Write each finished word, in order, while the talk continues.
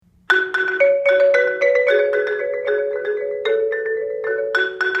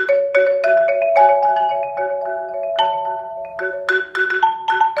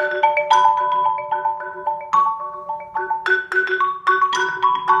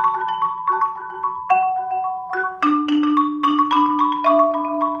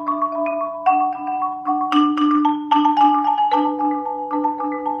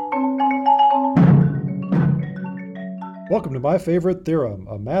My Favorite Theorem,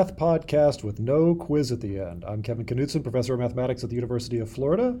 a math podcast with no quiz at the end. I'm Kevin Knutson, professor of mathematics at the University of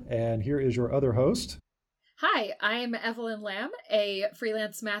Florida, and here is your other host. Hi, I'm Evelyn Lamb, a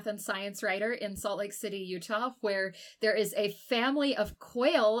freelance math and science writer in Salt Lake City, Utah, where there is a family of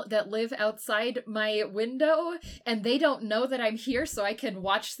quail that live outside my window, and they don't know that I'm here, so I can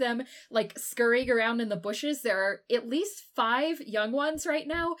watch them like scurrying around in the bushes. There are at least 5 young ones right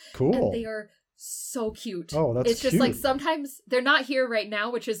now, Cool. and they are so cute. Oh, that's It's just cute. like sometimes they're not here right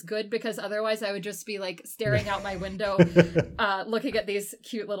now, which is good because otherwise I would just be like staring out my window looking at these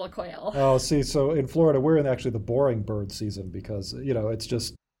cute little quail. Oh, see, so in Florida, we're in actually the boring bird season because, it's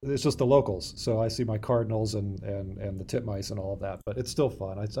just the locals. So I see my cardinals and the titmice and all of that, but it's still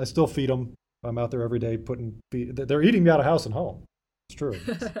fun. I still feed them. I'm out there every day they're eating me out of house and home. It's true.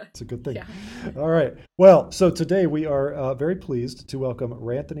 It's a good thing. Yeah. All right. Well, so today we are very pleased to welcome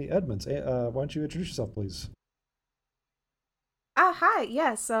Ranthony Edmonds. Why don't you introduce yourself, please? Hi.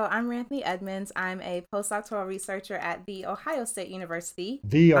 Yes. So I'm Ranthony Edmonds. I'm a postdoctoral researcher at The Ohio State University.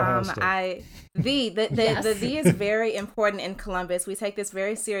 The Ohio State. Yes. The V is very important in Columbus. We take this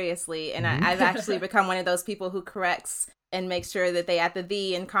very seriously. And I've actually become one of those people who corrects and makes sure that they add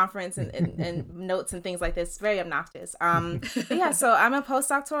the in conference and notes and things like this. It's very obnoxious. But yeah, so I'm a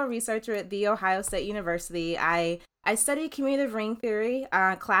postdoctoral researcher at The Ohio State University. I study commutative ring theory,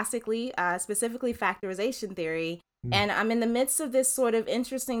 classically, specifically factorization theory. And I'm in the midst of this sort of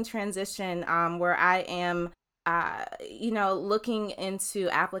interesting transition where I am, looking into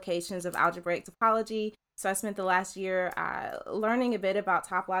applications of algebraic topology. So I spent the last year learning a bit about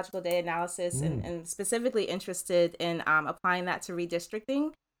topological data analysis and specifically interested in applying that to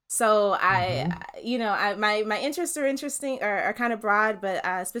redistricting. So my interests are interesting are kind of broad,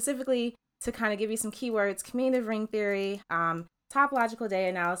 but specifically to kind of give you some keywords: commutative ring theory, topological data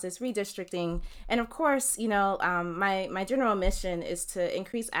analysis, redistricting, and of course, my general mission is to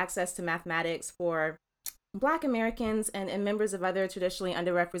increase access to mathematics for Black Americans and members of other traditionally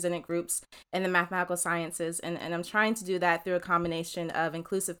underrepresented groups in the mathematical sciences. And I'm trying to do that through a combination of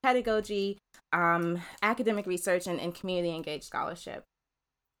inclusive pedagogy, academic research, and community engaged scholarship.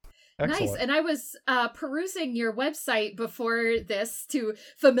 Excellent. Nice. And I was perusing your website before this to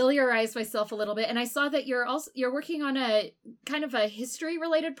familiarize myself a little bit, and I saw that you're working on a kind of a history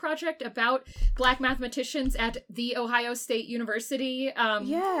related project about Black mathematicians at The Ohio State University.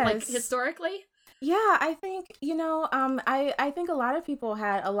 Yes. Like historically. Yeah, I think, I think a lot of people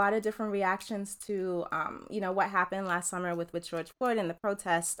had a lot of different reactions to, what happened last summer with George Floyd and the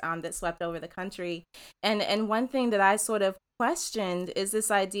protests that swept over the country. And one thing that I sort of questioned is this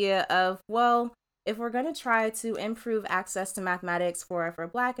idea of, well, if we're going to try to improve access to mathematics for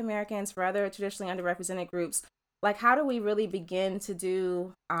Black Americans, for other traditionally underrepresented groups, like, how do we really begin to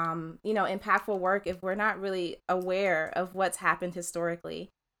do, impactful work if we're not really aware of what's happened historically?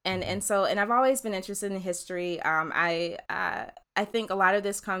 And I've always been interested in history. I think a lot of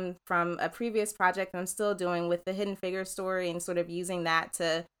this comes from a previous project that I'm still doing with the Hidden Figure story and sort of using that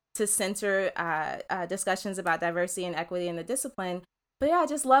to center discussions about diversity and equity in the discipline. But yeah, I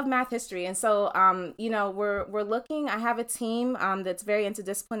just love math history. And so, we're looking, I have a team that's very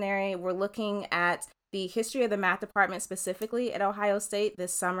interdisciplinary. We're looking at the history of the math department specifically at Ohio State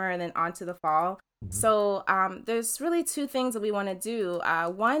this summer and then on to the fall. So there's really 2 things that we want to do.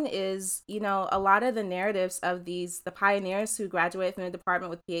 One is, a lot of the narratives of the pioneers who graduate from the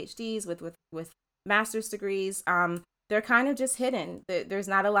department with PhDs, with master's degrees, they're kind of just hidden. There's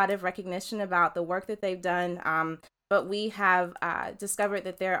not a lot of recognition about the work that they've done. But we have discovered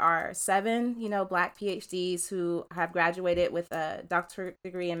that there are 7, Black PhDs who have graduated with a doctorate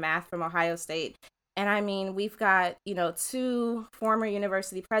degree in math from Ohio State. And I mean, we've got, 2 former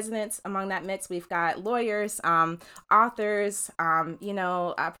university presidents among that mix. We've got lawyers, authors,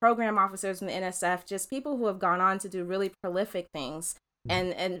 program officers from the NSF, just people who have gone on to do really prolific things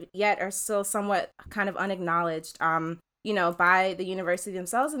and yet are still somewhat kind of unacknowledged, by the university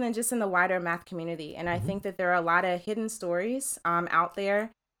themselves and then just in the wider math community. And I think that there are a lot of hidden stories out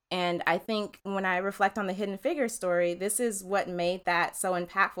there. And I think when I reflect on the Hidden Figure story, this is what made that so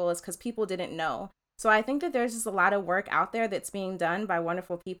impactful, is because people didn't know. So I think that there's just a lot of work out there that's being done by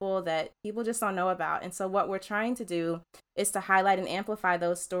wonderful people that people just don't know about. And so what we're trying to do is to highlight and amplify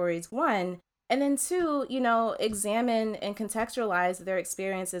those stories, 1, and then 2, examine and contextualize their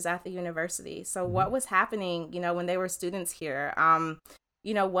experiences at the university. So what was happening, when they were students here?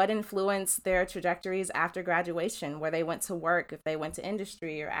 What influenced their trajectories after graduation, where they went to work, if they went to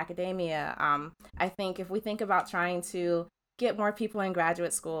industry or academia. I think if we think about trying to get more people in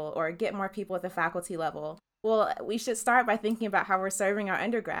graduate school or get more people at the faculty level, well, we should start by thinking about how we're serving our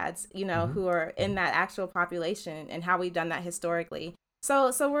undergrads, who are in that actual population and how we've done that historically.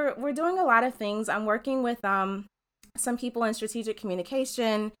 So we're doing a lot of things. I'm working with some people in strategic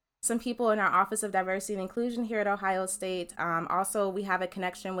communication, some people in our Office of Diversity and Inclusion here at Ohio State. Also, we have a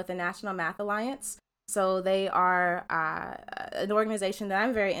connection with the National Math Alliance. So they are an organization that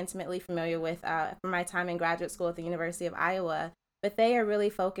I'm very intimately familiar with from my time in graduate school at the University of Iowa. But they are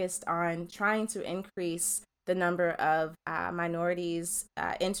really focused on trying to increase the number of minorities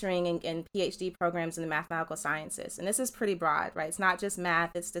entering in PhD programs in the mathematical sciences. And this is pretty broad, right? It's not just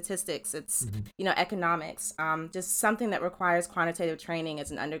math, it's statistics, it's economics, just something that requires quantitative training as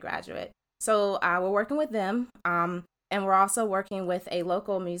an undergraduate. So we're working with them, and we're also working with a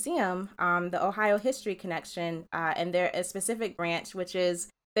local museum, the Ohio History Connection, and they're a specific branch, which is,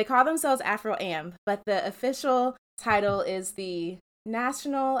 they call themselves Afro-Am, but the official title is the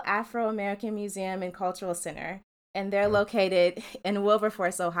National Afro-American Museum and Cultural Center, and they're located in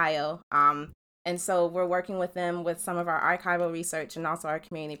Wilberforce, Ohio. And so we're working with them with some of our archival research and also our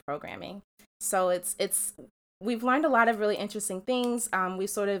community programming. So we've learned a lot of really interesting things. We've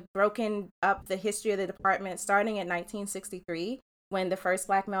sort of broken up the history of the department starting in 1963 when the first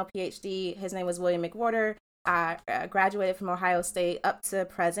Black male PhD, his name was William McWhorter, graduated from Ohio State up to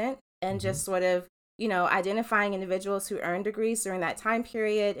present, and just sort of identifying individuals who earned degrees during that time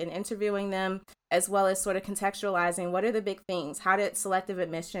period and interviewing them, as well as sort of contextualizing what are the big things. How did selective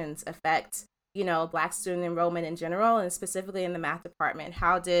admissions affect, Black student enrollment in general, and specifically in the math department?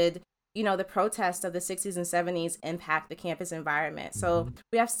 How did, the protests of the 60s and 70s impact the campus environment? So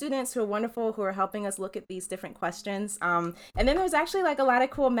we have students who are wonderful, who are helping us look at these different questions. And then there's actually like a lot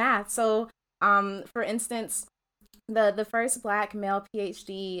of cool math. So for instance, the first Black male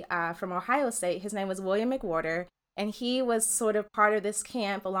PhD from Ohio State, his name was William McWhorter, and he was sort of part of this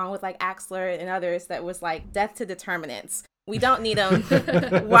camp along with like Axler and others that was like death to determinants. We don't need them.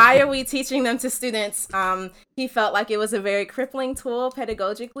 Why are we teaching them to students? He felt like it was a very crippling tool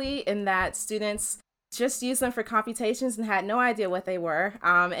pedagogically, in that students just used them for computations and had no idea what they were,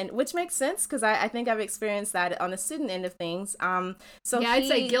 and which makes sense because I think I've experienced that on the student end of things. I'd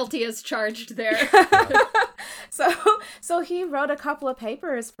say guilty as charged there. So he wrote a couple of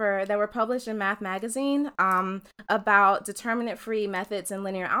papers that were published in Math Magazine about determinant-free methods in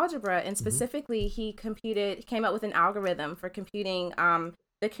linear algebra, and specifically he came up with an algorithm for computing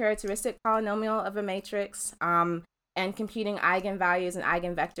the characteristic polynomial of a matrix, and computing eigenvalues and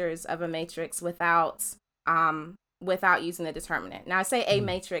eigenvectors of a matrix without using the determinant. Now I say a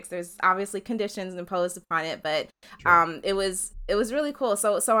matrix, there's obviously conditions imposed upon it, but it was really cool.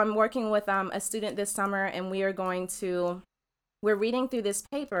 So I'm working with a student this summer, and we're reading through this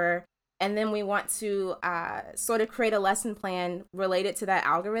paper, and then we want to sort of create a lesson plan related to that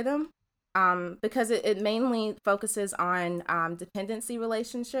algorithm. Because it mainly focuses on dependency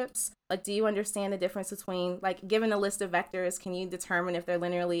relationships. Like, do you understand the difference between, like, given a list of vectors, can you determine if they're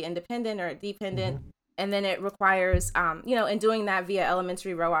linearly independent or dependent? And then it requires, and doing that via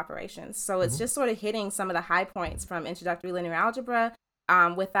elementary row operations. So it's just sort of hitting some of the high points from introductory linear algebra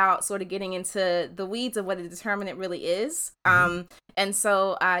without sort of getting into the weeds of what a determinant really is. And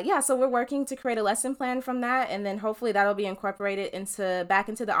so, so we're working to create a lesson plan from that, and then hopefully that'll be incorporated back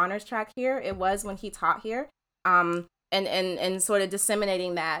into the honors track here. It was when he taught here, and sort of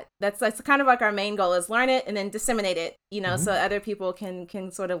disseminating that. That's kind of like our main goal, is learn it and then disseminate it, so other people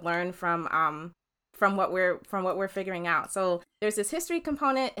can sort of learn from what we're figuring out. So there's this history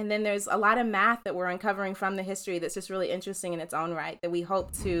component, and then there's a lot of math that we're uncovering from the history that's just really interesting in its own right, that we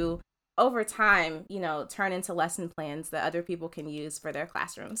hope to, over time, turn into lesson plans that other people can use for their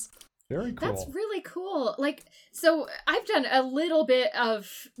classrooms. Very cool. That's really cool. Like, so I've done a little bit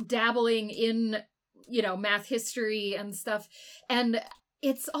of dabbling in, math history and stuff, and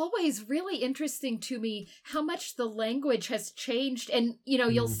it's always really interesting to me how much the language has changed. And,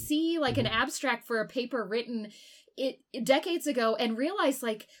 you'll see like an abstract for a paper written decades ago and realize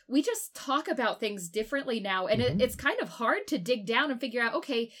like we just talk about things differently now. And it's kind of hard to dig down and figure out,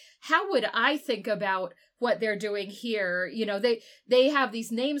 okay, how would I think about what they're doing here? They have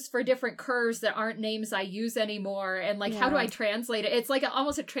these names for different curves that aren't names I use anymore. And like, how do I translate it? It's like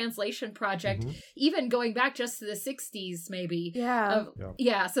almost a translation project, even going back just to the 60s, maybe.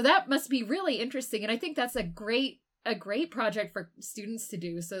 Yeah. So that must be really interesting. And I think that's a great project for students to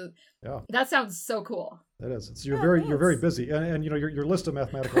do. So that sounds so cool. It is. You're very busy, and your list of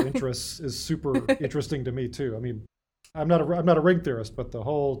mathematical interests is super interesting to me too. I mean, I'm not a ring theorist, but the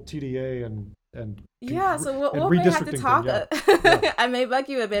whole TDA and Yeah, so we'll may have to talk. I may bug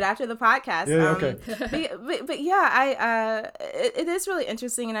you a bit after the podcast. Yeah, okay. But yeah, it is really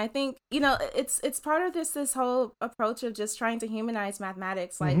interesting, and I think it's part of this whole approach of just trying to humanize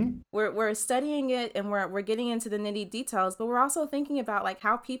mathematics. Like we're studying it and we're getting into the nitty details, but we're also thinking about like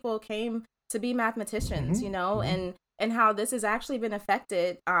how people came to be mathematicians, and how this has actually been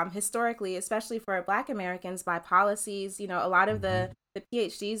affected historically, especially for Black Americans, by policies. A lot of the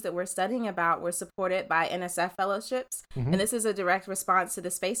PhDs that we're studying about were supported by NSF fellowships. And this is a direct response to the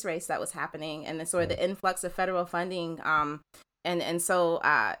space race that was happening and the sort of the influx of federal funding. And so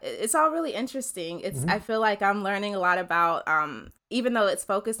it's all really interesting. I feel like I'm learning a lot about, even though it's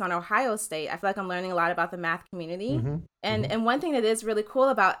focused on Ohio State, I feel like I'm learning a lot about the math community. And one thing that is really cool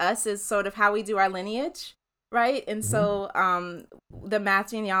about us is sort of how we do our lineage. Right. And so the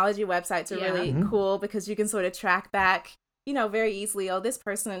math genealogy websites are really cool because you can sort of track back, very easily. Oh, this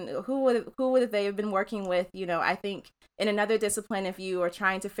person, who would they have been working with? I think in another discipline, if you are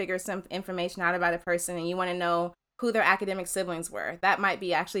trying to figure some information out about a person and you want to know who their academic siblings were, that might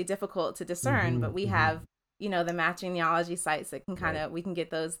be actually difficult to discern. But we have, the math genealogy sites that can we can get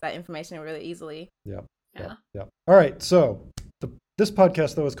that information really easily. Yeah. All right. So this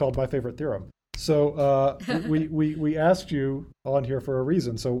podcast, though, is called My Favorite Theorem. So we asked you on here for a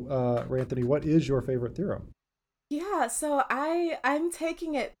reason. So Ranthony, what is your favorite theorem? Yeah, so I'm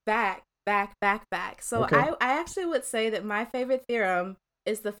taking it back. So okay. I actually would say that my favorite theorem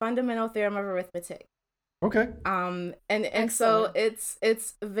is the fundamental theorem of arithmetic. Okay. And so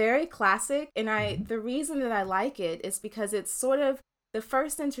it's very classic, and the reason that I like it is because it's sort of the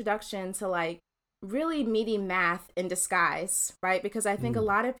first introduction to like really meaty math in disguise, right? Because I think a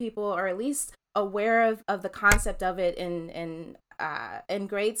lot of people are at least aware of the concept of it in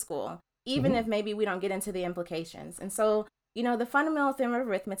grade school, even if maybe we don't get into the implications. And so, the fundamental theorem of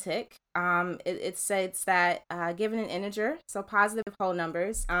arithmetic, it states that given an integer, so positive whole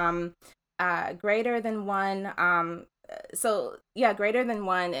numbers, greater than one, greater than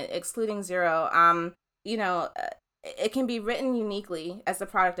one, excluding zero, it can be written uniquely as the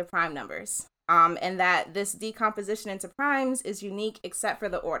product of prime numbers. And that this decomposition into primes is unique except for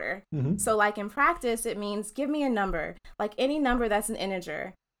the order. So like in practice, it means give me a number, like any number that's an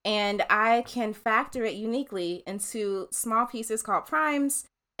integer, and I can factor it uniquely into small pieces called primes.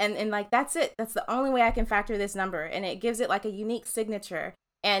 And like, that's it. That's the only way I can factor this number. And it gives it like a unique signature.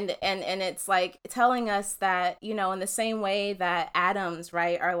 And it's like telling us that, in the same way that atoms,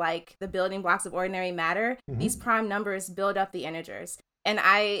 right, are like the building blocks of ordinary matter, these prime numbers build up the integers. And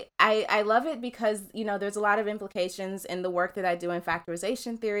I love it because, there's a lot of implications in the work that I do in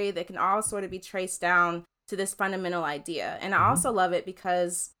factorization theory that can all sort of be traced down to this fundamental idea. And I also love it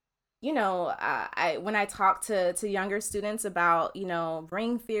because, when I talk to younger students about,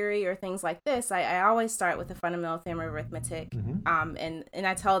 ring theory or things like this, I always start with the fundamental theorem of arithmetic. And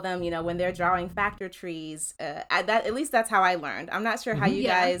I tell them, when they're drawing factor trees, at least that's how I learned. I'm not sure how you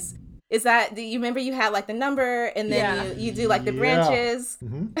guys... Is that, do you remember you had like the number and then you do like the branches?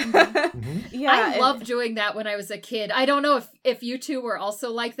 I loved doing that when I was a kid. I don't know if you two were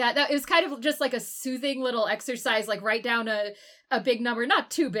also like that. It was kind of just like a soothing little exercise, like write down a big number, not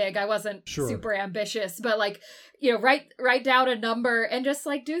too big. I wasn't super ambitious, but like, write down a number and just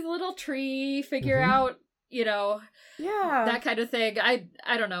like do the little tree, figure out, that kind of thing. I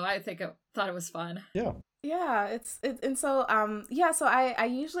don't know. I thought it was fun. Yeah. Yeah, and so so I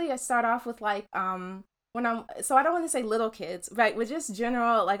usually start off with like when so I don't want to say little kids, right? With just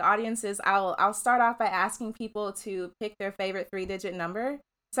general like audiences, I'll start off by asking people to pick their favorite 3-digit number.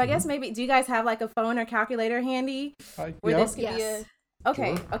 So I guess maybe, do you guys have like a phone or calculator handy? This could be a...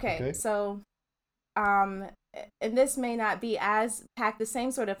 Okay. So and this may not be as packed the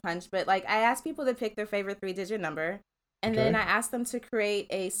same sort of punch, but like I ask people to pick their favorite 3-digit number, and then I ask them to create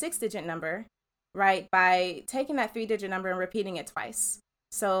a 6-digit number, right, by taking that 3-digit number and repeating it twice.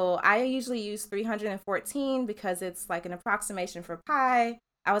 So I usually use 314 because it's like an approximation for pi.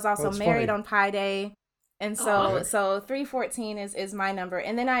 I was also married on Pi Day. And so 314 is my number.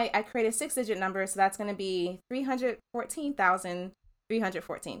 And then I create a 6-digit number, so that's going to be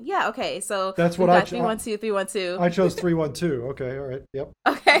 314,314. Yeah, okay. So that's what I chose. 312, 312. I chose 312. Okay, all right. Yep.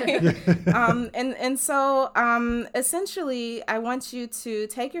 Okay. And so essentially I want you to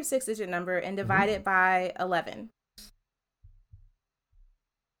take your 6-digit number and divide it by 11.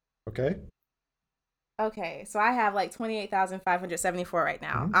 Okay. Okay. So I have like 28,574 right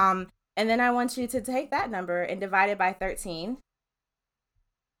now. And then I want you to take that number and divide it by 13.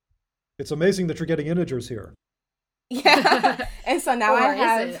 It's amazing that you're getting integers here. Yeah. And so now I Or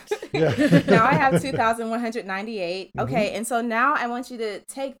have is it? Yeah. now I have 2,198. Mhm. Okay, and so now I want you to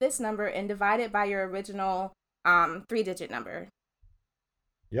take this number and divide it by your original 3-digit number.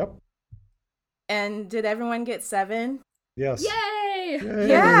 Yep. And did everyone get 7? Yes. Yay! Yay.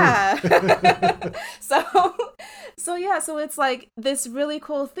 Yeah. So it's like this really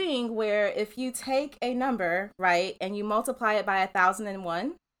cool thing where if you take a number, right, and you multiply it by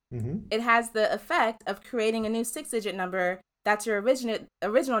 1,001, Mm-hmm. it has the effect of creating a new 6-digit number that's your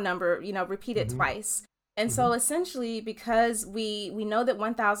original number, repeated Mhm. twice. And so essentially, because we know that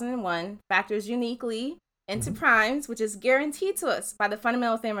 1,001 factors uniquely into Mhm. primes, which is guaranteed to us by the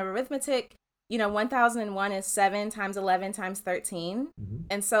fundamental theorem of arithmetic, 1,001 is 7 times 11 times 13. Mhm.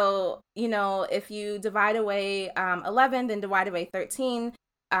 And so, if you divide away 11, then divide away 13.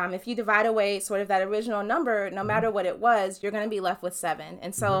 If you divide away sort of that original number, no matter what it was, you're going to be left with 7.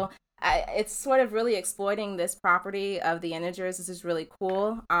 And so it's sort of really exploiting this property of the integers. This is really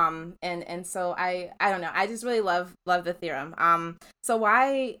cool. And so I don't know. I just really love the theorem. So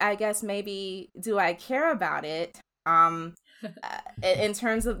why, I guess, maybe do I care about it? In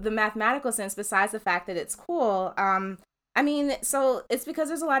terms of the mathematical sense, besides the fact that it's cool, I mean, so it's because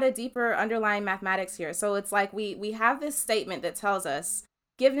there's a lot of deeper underlying mathematics here. So it's like we have this statement that tells us,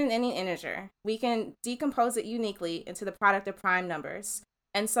 given any integer, we can decompose it uniquely into the product of prime numbers.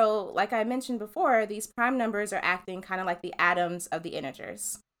 And so, like I mentioned before, these prime numbers are acting kind of like the atoms of the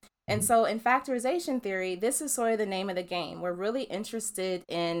integers. And so in factorization theory, this is sort of the name of the game. We're really interested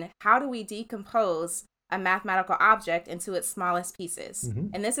in how do we decompose a mathematical object into its smallest pieces.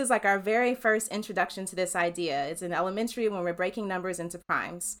 And this is like our very first introduction to this idea. It's in elementary when we're breaking numbers into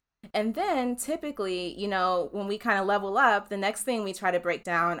primes. And then typically, when we kind of level up, the next thing we try to break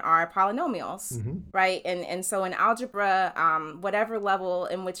down are polynomials, right? And so in algebra, whatever level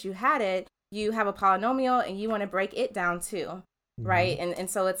in which you had it, you have a polynomial and you want to break it down too, right? And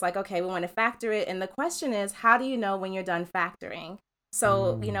so it's like, okay, we want to factor it. And the question is, how do you know when you're done factoring?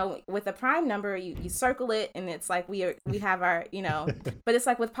 So, with a prime number, you circle it and it's like we have our, but it's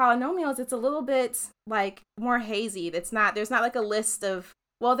like with polynomials, it's a little bit like more hazy. There's not like a list of,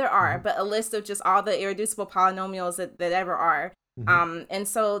 well, there are, but a list of just all the irreducible polynomials that ever are. And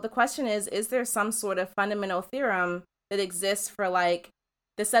so the question is there some sort of fundamental theorem that exists for like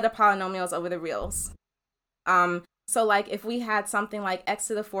the set of polynomials over the reals? So like if we had something like x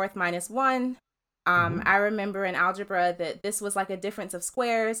to the fourth minus 1, I remember in algebra that this was like a difference of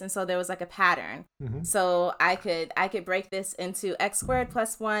squares, and so there was like a pattern. So I could break this into x squared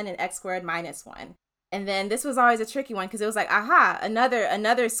plus 1 and x squared minus 1. And then this was always a tricky one because it was like, aha,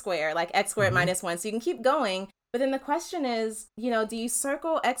 another square, like x squared minus 1. So you can keep going. But then the question is, do you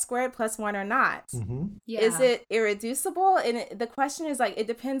circle x squared plus 1 or not? Yeah. Is it irreducible? And the question is like, it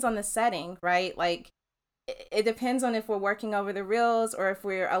depends on the setting, right? Like, it depends on if we're working over the reals or if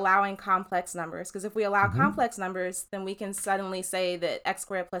we're allowing complex numbers. Because if we allow complex numbers, then we can suddenly say that x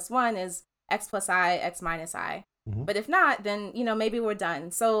squared plus 1 is x plus I, x minus I. But if not, then, maybe we're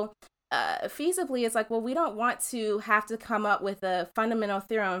done. So feasibly, it's like, well, we don't want to have to come up with a fundamental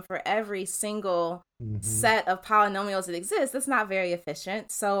theorem for every single set of polynomials that exist. That's not very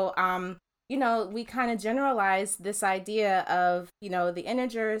efficient. So, we kind of generalize this idea of, the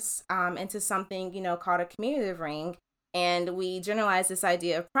integers into something, called a commutative ring. And we generalize this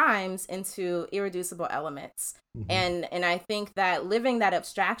idea of primes into irreducible elements. And I think that living that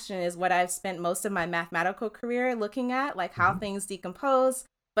abstraction is what I've spent most of my mathematical career looking at, like how things decompose.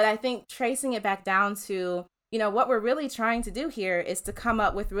 But I think tracing it back down to, what we're really trying to do here is to come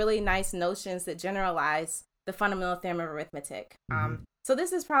up with really nice notions that generalize the fundamental theorem of arithmetic. So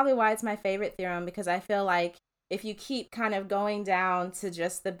this is probably why it's my favorite theorem, because I feel like if you keep kind of going down to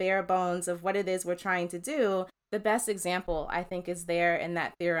just the bare bones of what it is we're trying to do, the best example I think is there in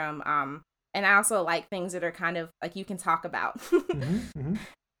that theorem. And I also like things that are kind of like you can talk about.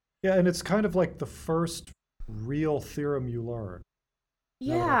 Yeah, and it's kind of like the first real theorem you learn.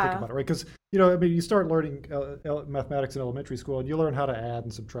 Now that I think about it, right? Because you start learning mathematics in elementary school, and you learn how to add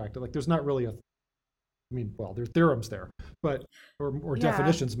and subtract. Like, there's not really there's theorems there, but or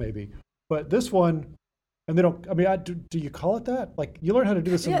definitions maybe. But this one, and they don't. Do you call it that? Like, you learn how to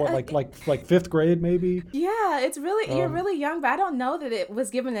do this in what, like fifth grade maybe? Yeah, it's really you're really young, but I don't know that it was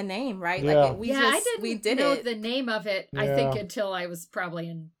given a name, right? Yeah. Like I didn't know it. the name of it. I think until I was probably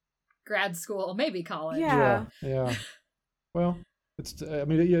in grad school, maybe college. Yeah. Well.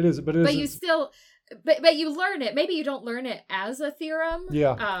 It is, but you still, but you learn it. Maybe you don't learn it as a theorem.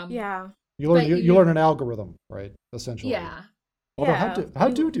 Yeah. You learn an algorithm, right? Essentially. Yeah. Although how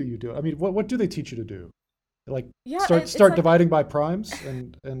do you do it? What do they teach you to do? Like Yeah, start like, dividing by primes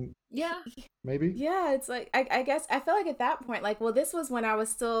and Yeah. maybe. yeah, it's like I guess I feel like at that point, like, well, this was when I was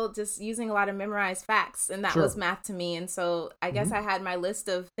still just using a lot of memorized facts, and that was Sure. math to me. And so I guess Mm-hmm. I had my list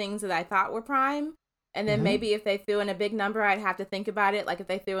of things that I thought were prime. And then Mm-hmm. maybe if they threw in a big number, I'd have to think about it. Like if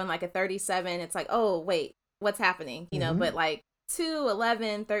they threw in like a 37, it's like, oh, wait, what's happening? Mm-hmm. But like 2,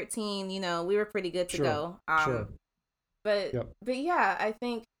 11, 13, we were pretty good to Sure. go. Sure. But Yep. but yeah, I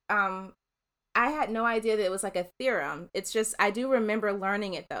think I had no idea that it was like a theorem. It's just I do remember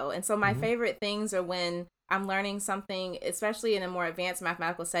learning it though. And so my Mm-hmm. favorite things are when I'm learning something, especially in a more advanced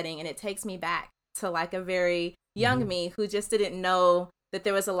mathematical setting, and it takes me back to like a very young Mm-hmm. me who just didn't know that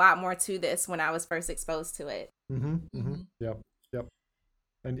there was a lot more to this when I was first exposed to it. Mm-hmm. Mm-hmm. Mm-hmm. Yep. Yep.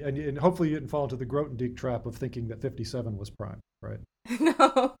 And hopefully you didn't fall into the Grothendieck trap of thinking that 57 was prime, right?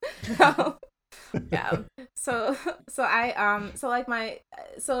 No, no. Yeah. So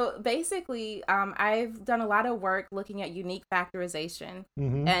so basically I've done a lot of work looking at unique factorization.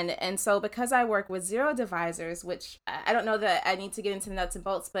 Mm-hmm. And so because I work with zero divisors, which I don't know that I need to get into the nuts and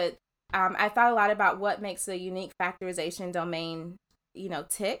bolts, but I thought a lot about what makes a unique factorization domain,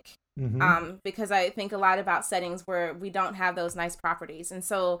 tick. Mm-hmm. Because I think a lot about settings where we don't have those nice properties. And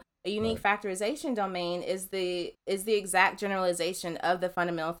so a unique factorization domain is the exact generalization of the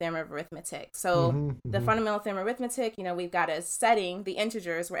fundamental theorem of arithmetic. So Mm-hmm. the Mm-hmm. fundamental theorem of arithmetic, we've got a setting, the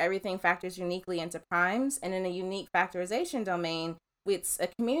integers, where everything factors uniquely into primes. And in a unique factorization domain, it's a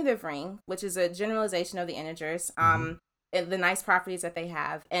commutative ring, which is a generalization of the integers, Mm-hmm. and the nice properties that they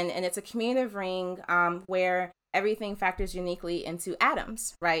have. And it's a commutative ring where everything factors uniquely into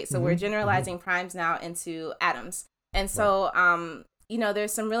atoms, right? So we're Mm-hmm. generalizing primes now into atoms. And so,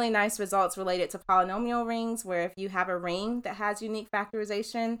 there's some really nice results related to polynomial rings where if you have a ring that has unique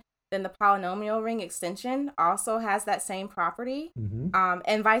factorization, then the polynomial ring extension also has that same property, Mm-hmm.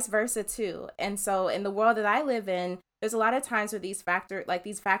 and vice versa too. And so in the world that I live in, there's a lot of times where these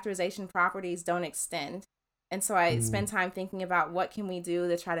factorization properties don't extend. And so I spend time thinking about what can we do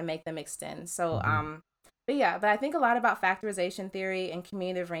to try to make them extend. So, Mm-hmm. but I think a lot about factorization theory and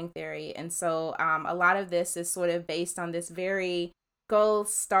commutative ring theory. And so a lot of this is sort of based on this very gold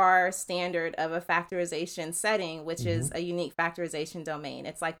star standard of a factorization setting, which is Mm-hmm. a unique factorization domain.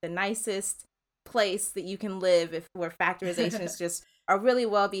 It's like the nicest place that you can live where factorizations just are really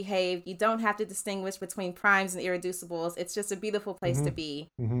well behaved. You don't have to distinguish between primes and irreducibles. It's just a beautiful place to be.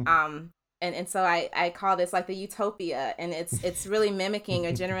 Mm-hmm. And so I call this like the utopia, and it's really mimicking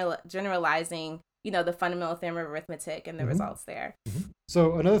or generalizing the fundamental theorem of arithmetic and the Mm-hmm. results there.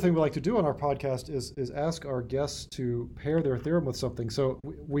 So another thing we like to do on our podcast is ask our guests to pair their theorem with something. So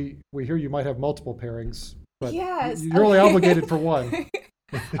we hear you might have multiple pairings, but Yes. you're only obligated for one.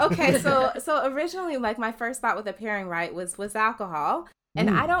 Okay, so originally, like, my first thought with the pairing, right, was alcohol. And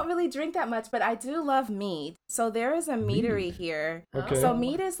I don't really drink that much, but I do love mead. So there is a meadery Mead. here. Okay. So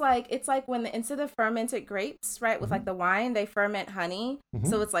mead is like, it's like when instead of fermented grapes, right, with like the wine, they ferment honey. Mm-hmm.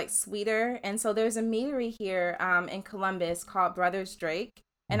 So it's like sweeter. And so there's a meadery here in Columbus called Brothers Drake.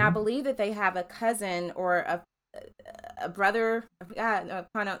 And I Mm-hmm. believe that they have a cousin or a brother,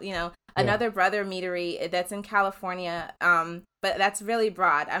 another brother meadery that's in California. But that's really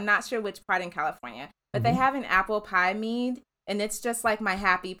broad. I'm not sure which part in California, but they Mm-hmm. have an apple pie mead, and it's just like my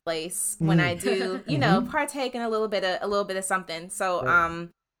happy place when I do, partake in a little bit of something. So,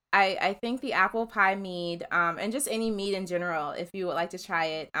 Right. I think the apple pie mead, and just any mead in general, if you would like to try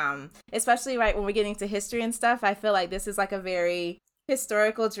it, especially right when we're getting to history and stuff, I feel like this is like a very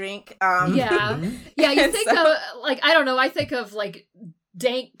historical drink. Yeah. Mhm. Yeah, you And think so- of, like, I don't know, I think of, like,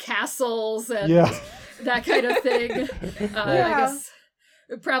 dank castles and Yeah. that kind of thing. I Yeah. guess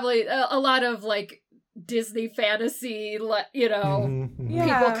probably a lot of, like, Disney fantasy, Mhm, mhm.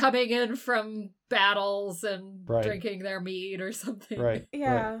 Yeah. people coming in from battles and Right. drinking their mead or something. Right.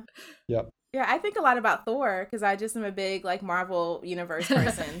 Yeah. Right. Yep. Yeah, I think a lot about Thor because I just am a big like Marvel universe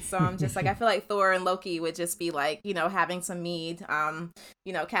person. So I'm just like I feel like Thor and Loki would just be like, having some mead,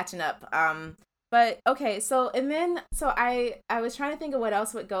 catching up. But okay, so I was trying to think of what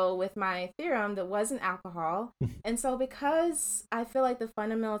else would go with my theorem that wasn't alcohol. And so because I feel like the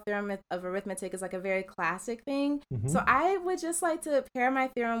fundamental theorem of arithmetic is like a very classic thing, Mhm. so I would just like to pair my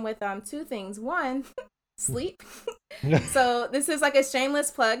theorem with two things. One, sleep. So this is like a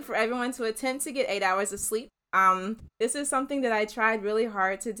shameless plug for everyone to attempt to get 8 hours of sleep. This is something that I tried really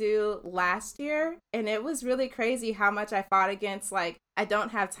hard to do last year, and it was really crazy how much I fought against, like, I don't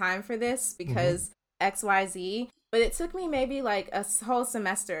have time for this because XYZ. But it took me maybe like a whole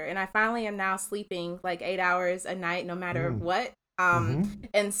semester, and I finally am now sleeping like 8 hours a night, no matter what.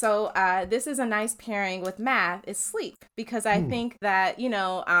 And so this is a nice pairing with math is sleep, because I think that,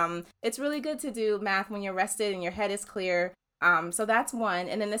 it's really good to do math when you're rested and your head is clear. So that's one.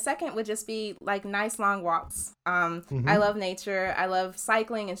 And then the second would just be like nice long walks. I love nature. I love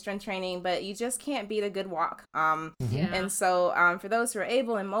cycling and strength training, but you just can't beat a good walk. And so for those who are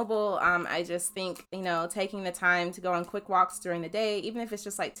able and mobile, I just think, taking the time to go on quick walks during the day, even if it's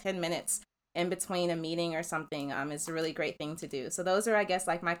just like 10 minutes in between a meeting or something, is a really great thing to do. So those are, I guess,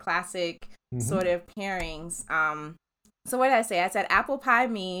 like my classic sort of pairings. So what did I say? I said apple pie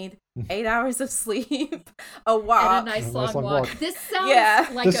mead, 8 hours of sleep, a walk, and a nice long walk. This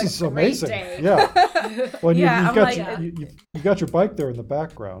sounds like this is great amazing. day. Yeah. Well, you got your bike there in the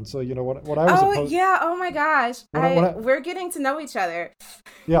background. So, what I was oh my gosh. We're getting to know each other.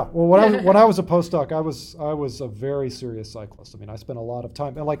 Yeah. Well, when I was a postdoc, I was a very serious cyclist. I mean, I spent a lot of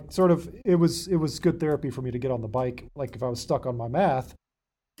time, and it was good therapy for me to get on the bike. Like if I was stuck on my math,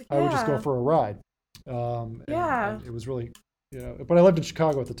 I would just go for a ride. And it was really, but I lived in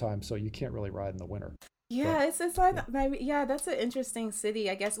Chicago at the time, so you can't really ride in the winter. Yeah, it's like maybe that's an interesting city,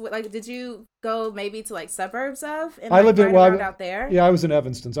 I guess. Like, did you go maybe to like suburbs of? And I lived out there. Yeah, I was in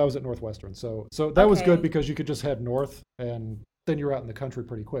Evanston. I was at Northwestern, so that was good because you could just head north, and then you're out in the country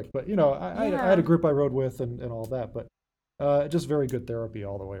pretty quick. But I had a group I rode with and all that, but just very good therapy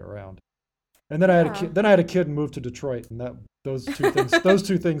all the way around. And then I had a kid and moved to Detroit, and those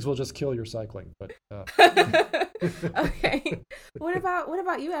two things will just kill your cycling. But okay, what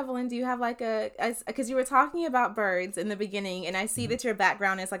about you, Evelyn? Do you have like because you were talking about birds in the beginning, and I see that your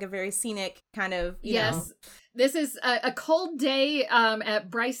background is like a very scenic kind of yes. This is a cold day at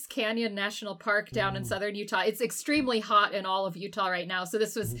Bryce Canyon National Park down in southern Utah. It's extremely hot in all of Utah right now. So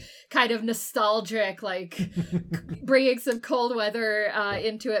this was kind of nostalgic, like bringing some cold weather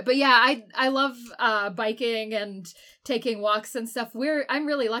into it. But yeah, I love biking and taking walks and stuff. I'm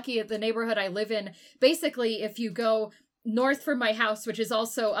really lucky at the neighborhood I live in. Basically, if you go north from my house, which is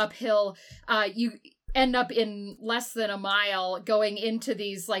also uphill, you end up in less than a mile going into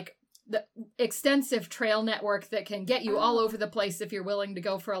these like the extensive trail network that can get you all over the place if you're willing to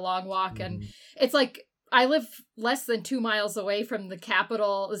go for a long walk. And it's like I live less than 2 miles away from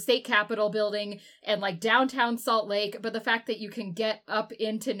the state capitol building and like downtown Salt Lake, but the fact that you can get up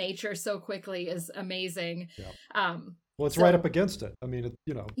into nature so quickly is amazing. Well, it's right up against it. I mean, it's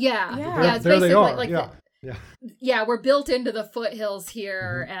it's there they are. Like yeah, we're built into the foothills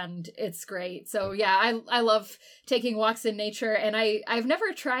here, and it's great. So yeah, I love taking walks in nature, and I've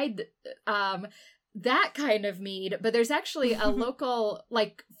never tried that kind of mead, but there's actually a local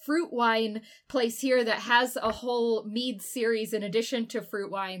like fruit wine place here that has a whole mead series in addition to fruit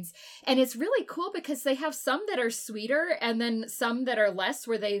wines, and it's really cool because they have some that are sweeter and then some that are less,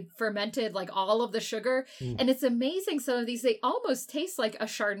 where they fermented like all of the sugar, and it's amazing. Some of these, they almost taste like a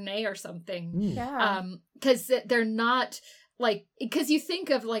Chardonnay or something, because they're not like, because you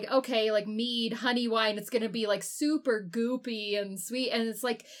think of like, okay, like mead, honey wine, it's going to be like super goopy and sweet. And it's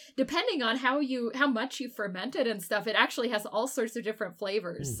like, depending on how much you ferment it and stuff, it actually has all sorts of different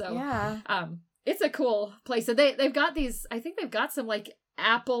flavors. So, it's a cool place. So they've got these, I think they've got some like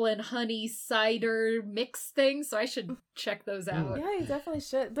apple and honey cider mix things. So I should check those out. Yeah, you definitely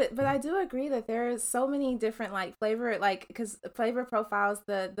should. But I do agree that there's so many different like flavor, like, because flavor profiles,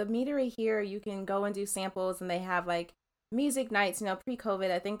 the meadery here, you can go and do samples, and they have like music nights,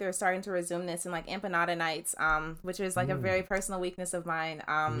 pre-COVID. I think they're starting to resume this, in like empanada nights, which is like a very personal weakness of mine.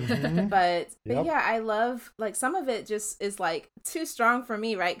 But yeah, I love, like, some of it just is like too strong for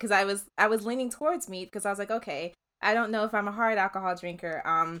me, right? Because I was leaning towards mead because I was like, okay, I don't know if I'm a hard alcohol drinker,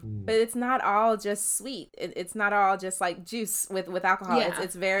 but it's not all just sweet. It's not all just like juice with alcohol. Yeah.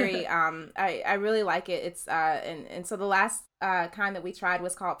 It's very, I really like it. It's and so the last kind that we tried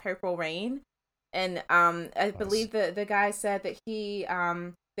was called Purple Rain. And I believe the guy said that he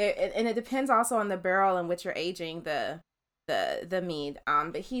and it depends also on the barrel in which you're aging the mead.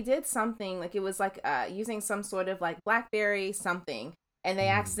 But he did something like, it was like using some sort of like blackberry something, and they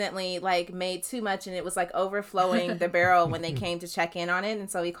accidentally like made too much, and it was like overflowing the barrel when they came to check in on it,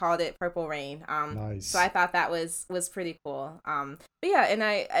 and so he called it Purple Rain. Nice. So I thought that was pretty cool. But yeah, and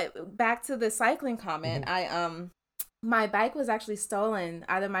I back to the cycling comment. My bike was actually stolen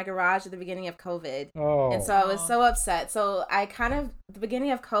out of my garage at the beginning of COVID. Oh. And so I was so upset. So I the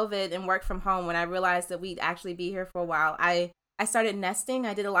beginning of COVID and work from home, when I realized that we'd actually be here for a while, I started nesting.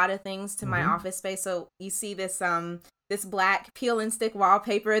 I did a lot of things to my office space. So you see this black peel and stick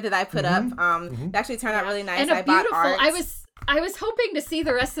wallpaper that I put up. It actually turned out really nice. And I bought art. I was hoping to see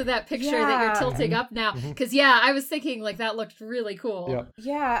the rest of that picture that you're tilting up now, because I was thinking like that looked really cool.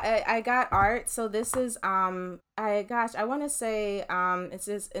 I got art. So this is I want to say it's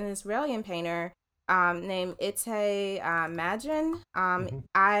an Israeli painter named Itay Magen,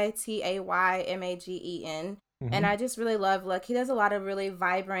 Itaymagen. And I just really love, like, he does a lot of really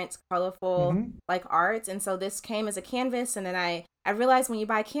vibrant, colorful, like, art. And so this came as a canvas. And then I realized when you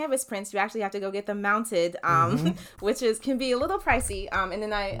buy canvas prints, you actually have to go get them mounted, which can be a little pricey. And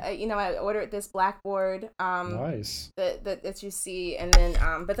then I ordered this blackboard nice that you see. And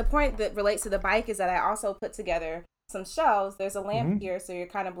then, but the point that relates to the bike is that I also put together some shelves. There's a lamp here, so you're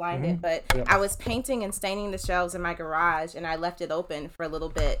kind of blinded, but I was painting and staining the shelves in my garage, and I left it open for a little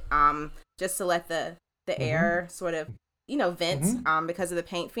bit, just to let the air sort of vent because of the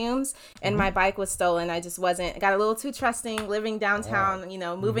paint fumes. And my bike was stolen. I just got a little too trusting living downtown,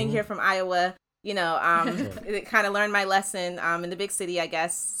 moving here from Iowa, it kind of learned my lesson in the big city, I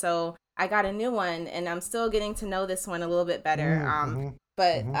guess. So I got a new one, and I'm still getting to know this one a little bit better.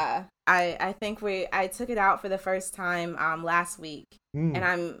 But I think I took it out for the first time last week,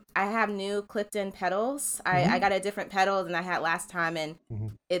 and I have new clipped in pedals. I got a different pedal than I had last time, and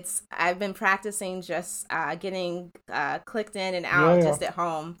I've been practicing just getting clicked in and out just at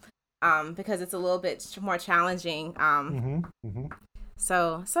home because it's a little bit more challenging.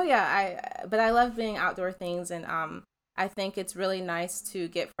 So but I love doing outdoor things, and I think it's really nice to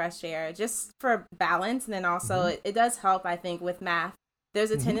get fresh air just for balance, and then also it does help, I think, with math. There's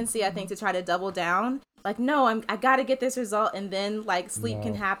a tendency, I think, to try to double down. Like, no, I got to get this result, and then, like, sleep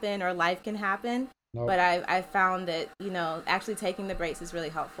can happen or life can happen. Nope. But I found that, actually taking the breaks is really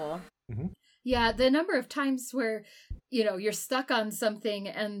helpful. Yeah, the number of times where, you're stuck on something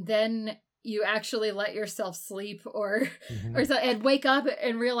and then you actually let yourself sleep or and wake up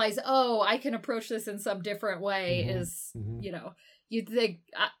and realize, oh, I can approach this in some different way is, you think,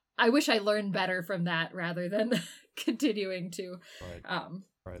 I wish I learned better from that rather than continuing to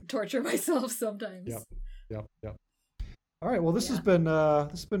torture myself sometimes. Yep. All right. Well, this has been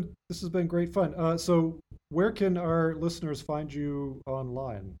great fun. So where can our listeners find you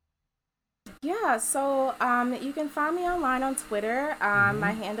online? Yeah, so you can find me online on Twitter.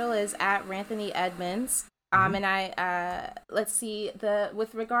 My handle is @RanthonyEdmonds. And I let's see,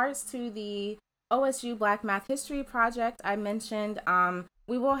 with regards to the OSU Black Math History Project I mentioned,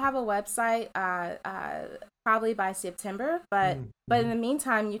 we will have a website probably by September, but in the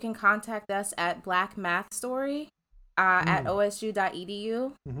meantime, you can contact us at Black Math Story at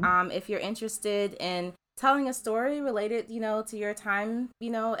osu.edu. If you're interested in telling a story related, to your time,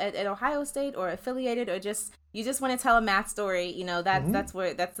 at Ohio State or affiliated, or you just want to tell a math story,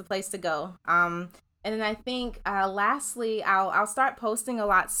 that's the place to go. And then I think lastly, I'll start posting a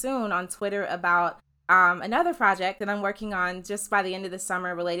lot soon on Twitter about another project that I'm working on just by the end of the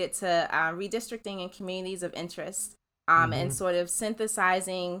summer related to redistricting and communities of interest, and sort of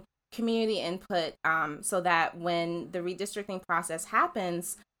synthesizing community input so that when the redistricting process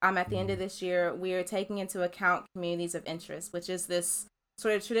happens at the end of this year, we are taking into account communities of interest, which is this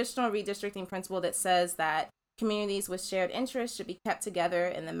sort of traditional redistricting principle that says that communities with shared interests should be kept together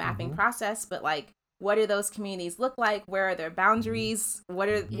in the mapping process, but like, what do those communities look like? Where are their boundaries? What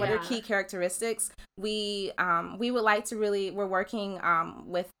are key characteristics? We would like to we're working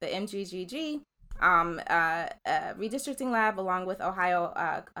with the MGGG redistricting lab along with Ohio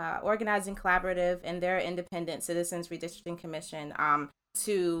Organizing Collaborative and their Independent Citizens Redistricting Commission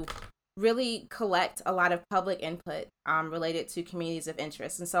to really collect a lot of public input related to communities of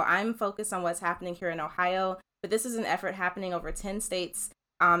interest. And so I'm focused on what's happening here in Ohio, but this is an effort happening over 10 states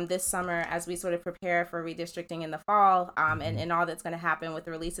this summer as we sort of prepare for redistricting in the fall and all that's going to happen with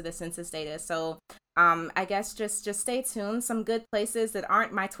the release of the census data. So I guess just stay tuned. Some good places that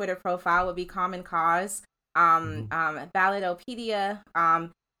aren't my Twitter profile would be Common Cause, Ballotopedia,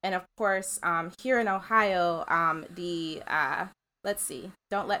 and of course here in Ohio, the let's see,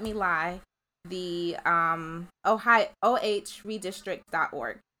 don't let me lie, the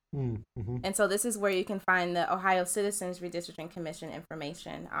ohredistrict.org. And so this is where you can find the Ohio Citizens Redistricting Commission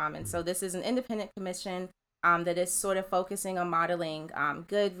information. And so this is an independent commission that is sort of focusing on modeling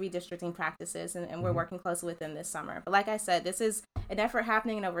good redistricting practices, and we're working closely with them this summer. But like I said, this is an effort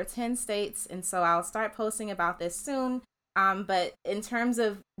happening in over 10 states, and so I'll start posting about this soon. But in terms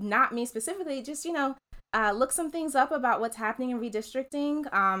of not me specifically, just, look some things up about what's happening in redistricting,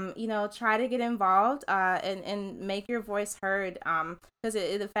 try to get involved and make your voice heard because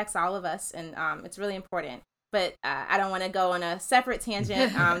it affects all of us, and it's really important. But I don't want to go on a separate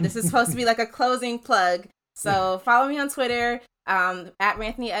tangent. This is supposed to be like a closing plug. So follow me on Twitter at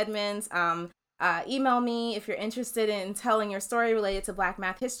Ranthony Edmonds. Email me if you're interested in telling your story related to Black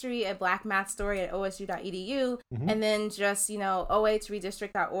math history at blackmathstory@osu.edu. And then just,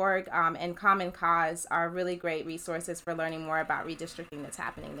 ohredistrict.org and Common Cause are really great resources for learning more about redistricting that's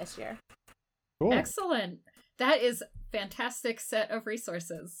happening this year. Cool. Excellent. That is fantastic set of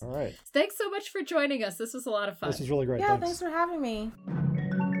resources. All right. Thanks so much for joining us. This was a lot of fun. This was really great. Yeah, thanks for having me.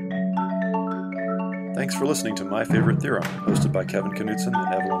 Thanks for listening to My Favorite Theorem, hosted by Kevin Knutson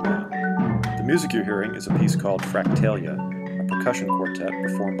and Evelyn Lamb. The music you're hearing is a piece called Fractalia, a percussion quartet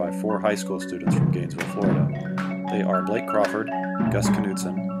performed by 4 high school students from Gainesville, Florida. They are Blake Crawford, Gus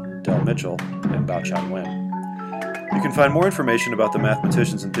Knutson, Del Mitchell, and Bao Chan Nguyen. You can find more information about the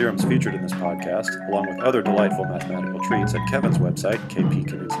mathematicians and theorems featured in this podcast, along with other delightful mathematical treats, at Kevin's website,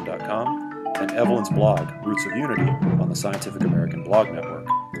 kpknutson.com, and Evelyn's blog, Roots of Unity, on the Scientific American Blog Network.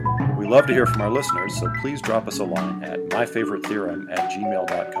 We love to hear from our listeners, so please drop us a line at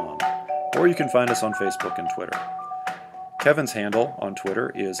myfavoritetheorem@gmail.com, or you can find us on Facebook and Twitter. Kevin's handle on Twitter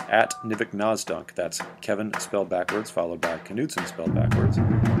is @NivikNazdunk. That's Kevin spelled backwards, followed by Knutson spelled backwards.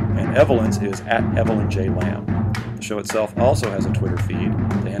 And Evelyn's is @EvelynJLamb. The show itself also has a Twitter feed.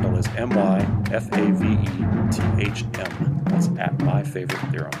 The handle is MYFAVETHM. That's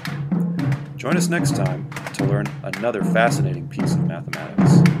 @MyFavoriteTheorem. Join us next time to learn another fascinating piece of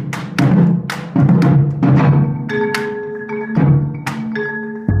mathematics.